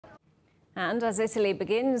And as Italy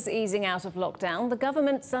begins easing out of lockdown, the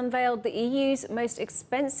government's unveiled the EU's most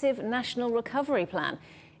expensive national recovery plan.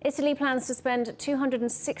 Italy plans to spend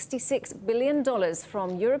 $266 billion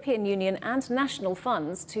from European Union and national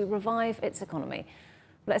funds to revive its economy.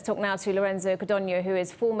 Let's talk now to Lorenzo Codogno, who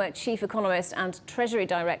is former Chief Economist and Treasury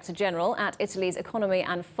Director General at Italy's Economy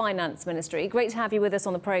and Finance Ministry. Great to have you with us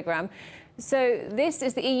on the programme. So this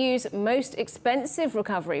is the EU's most expensive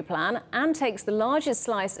recovery plan and takes the largest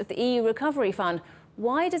slice of the EU Recovery Fund.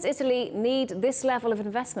 Why does Italy need this level of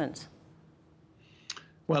investment?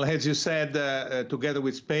 Well, as you said, together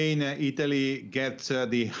with Spain, Italy gets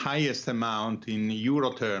the highest amount in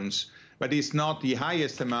euro terms, but it's not the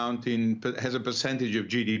highest amount as a percentage of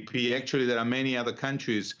GDP. Actually, there are many other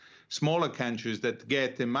countries, smaller countries, that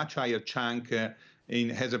get a much higher chunk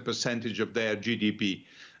as a percentage of their GDP.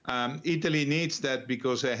 Italy needs that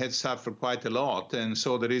because it has suffered quite a lot, and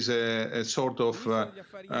so there is a sort of,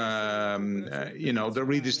 the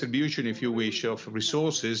redistribution, if you wish, of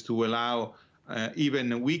resources to allow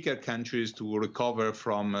even weaker countries to recover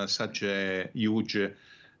from such a huge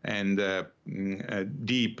and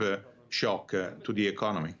deep shock to the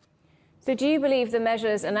economy. So do you believe the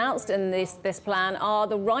measures announced in this plan are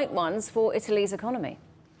the right ones for Italy's economy?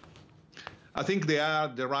 I think they are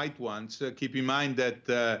the right ones. Keep in mind that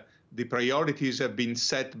the priorities have been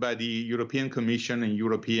set by the European Commission and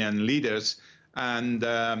European leaders. And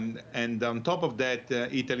on top of that,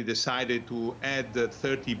 Italy decided to add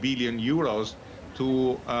 30 billion euros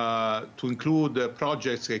to include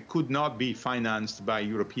projects that could not be financed by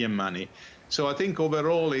European money. So I think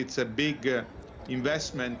overall it's a big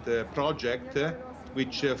investment project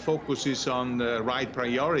which focuses on the right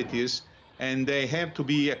priorities, and they have to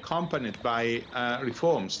be accompanied by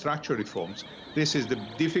reforms, structural reforms. This is the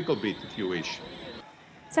difficult bit, if you wish.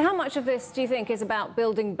 So how much of this do you think is about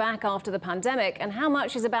building back after the pandemic, and how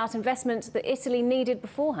much is about investment that Italy needed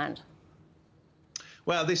beforehand?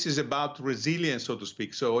 Well, this is about resilience, so to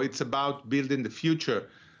speak. So it's about building the future.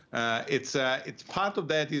 It's part of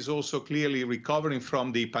that is also clearly recovering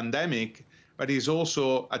from the pandemic, but is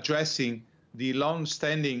also addressing the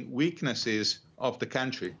long-standing weaknesses of the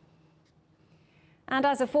country. And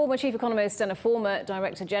as a former Chief Economist and a former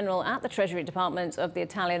Director General at the Treasury Department of the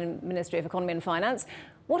Italian Ministry of Economy and Finance,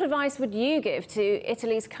 what advice would you give to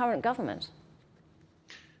Italy's current government?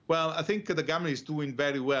 Well, I think the government is doing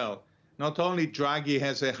very well. Not only Draghi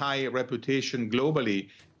has a high reputation globally,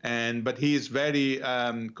 but he is very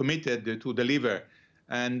committed to deliver.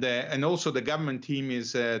 And also the government team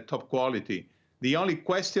is top quality. The only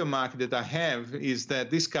question mark that I have is that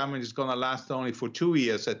this government is going to last only for 2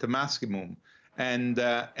 years at the maximum. And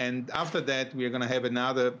after that, we are going to have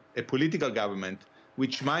a political government,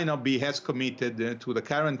 which might not be as committed to the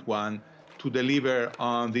current one to deliver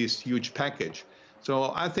on this huge package.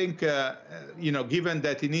 So I think, given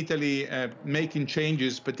that in Italy, making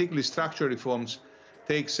changes, particularly structural reforms,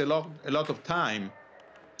 takes a lot of time,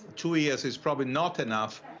 2 years is probably not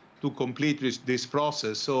enough to complete this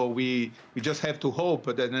process. So we just have to hope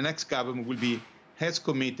that the next government will be as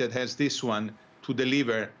committed as this one to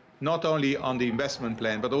deliver not only on the investment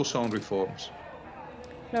plan, but also on reforms.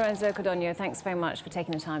 Lorenzo Codogno, thanks very much for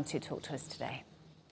taking the time to talk to us today.